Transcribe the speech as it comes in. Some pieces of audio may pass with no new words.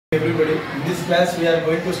Everybody, in this class we are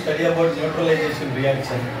going to study about neutralization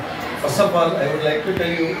reaction. First of all, I would like to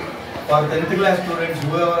tell you, for 10th class students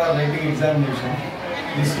whoever are writing examination,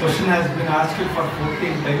 this question has been asked for 14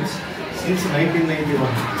 times since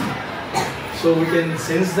 1991. So we can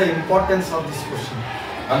sense the importance of this question.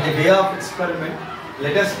 On the day of experiment,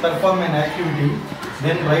 let us perform an activity,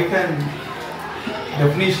 then write an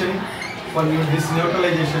definition for this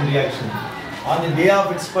neutralization reaction. On the day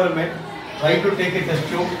of experiment, try to take a test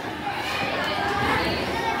tube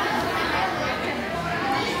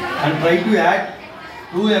and try to add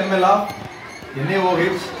 2 ml of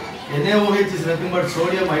NaOH. NaOH is nothing but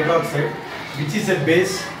sodium hydroxide, which is a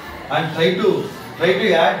base, and try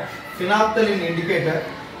to add phenolphthalein indicator.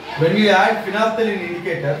 When you add phenolphthalein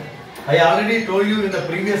indicator, I already told you in the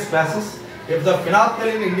previous classes, if the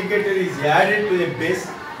phenolphthalein indicator is added to a base,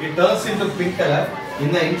 it turns into pink color.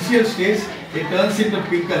 In the initial stage, it turns into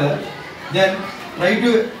pink color. Then try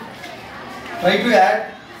to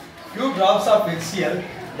add few drops of HCl,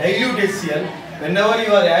 dilute HCl. Whenever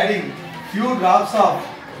you are adding few drops of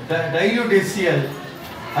dilute HCl,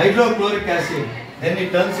 hydrochloric acid, then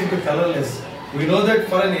it turns into colorless. We know that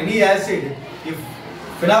for any acid, if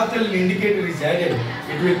phenolphthalein indicator is added,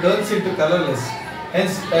 it will turn into colorless.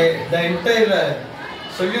 Hence, the entire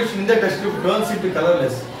solution in the test tube turns into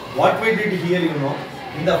colorless. What we did here,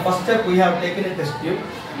 in the first step we have taken a test tube.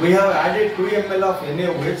 We have added 2 ml of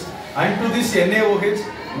NaOH, and to this NaOH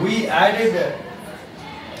we added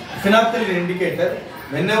phenolphthalein indicator.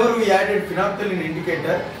 Whenever we added phenolphthalein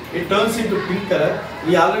indicator, it turns into pink color.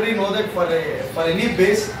 We already know that for any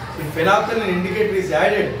base, if phenolphthalein indicator is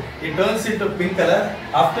added, it turns into pink color.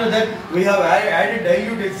 After that, we have added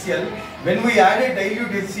dilute HCl. When we added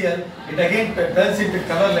dilute HCl, it again turns into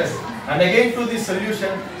colorless. And again to this solution,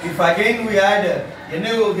 if again we add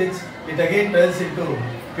NaOH, it again turns into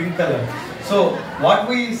pink color. So what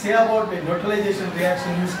we say about a neutralization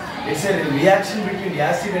reaction is, it's a reaction between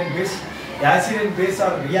acid and base. Acid and base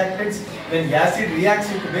are reactants. When acid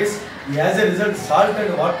reacts with base, as a result salt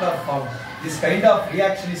and water are formed. This kind of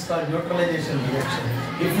reaction is called neutralization reaction.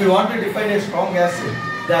 If we want to define a strong acid,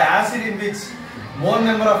 the acid in which more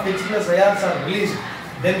number of H plus ions are released,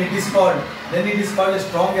 then it is called a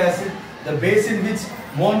strong acid. The base in which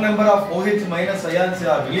more number of OH minus ions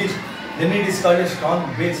are released, then it is called a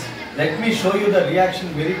strong base. Let me show you the reaction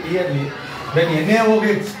very clearly. When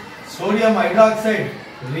NaOH, sodium hydroxide,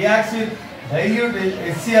 reacts with dilute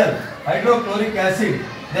HCl, hydrochloric acid,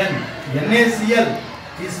 then NaCl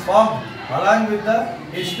is formed along with the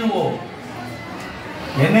H2O.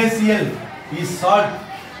 NaCl is salt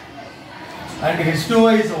and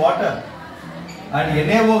H2O is water, and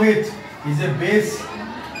NaOH is a base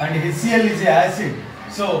and HCl is a acid.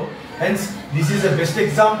 So hence this is the best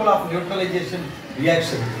example of neutralization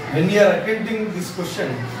reaction. When you are attempting this question,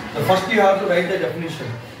 the first you have to write the definition.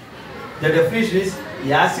 The definition is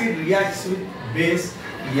acid reacts with base,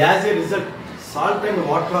 as a result salt and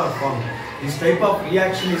water are formed. This type of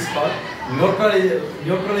reaction is called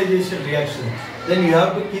neutralization reaction. Then you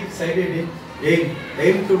have to keep cited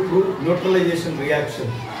aim to prove neutralization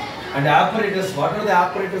reaction. And apparatus, what are the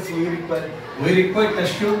apparatus we require? We require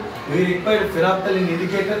test tube, we require phenolphthalein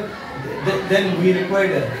indicator, then we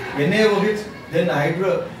require NaOH, then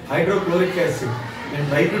hydrochloric acid. And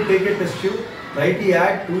try to take a test tube, try to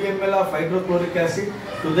add 2 ml of hydrochloric acid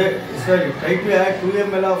to that, try to add 2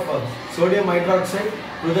 ml of sodium hydroxide,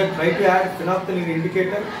 to that try to add phenolphthalein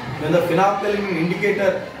indicator. When the phenolphthalein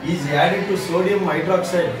indicator is added to sodium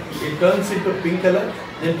hydroxide, it turns into pink color.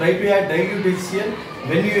 Then try to add dilute HCl.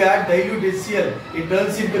 When you add dilute HCl, it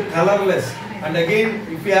turns into colorless. And again,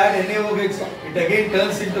 if you add NaOH, it again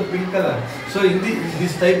turns into pink color. So in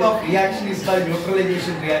this type of reaction is called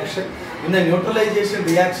neutralization reaction. In the neutralization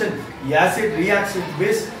reaction, acid reacts with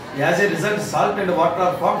base. As a result, salt and water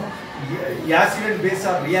are formed. Acid and base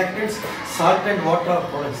are reactants. Salt and water are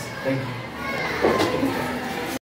products. Thank you.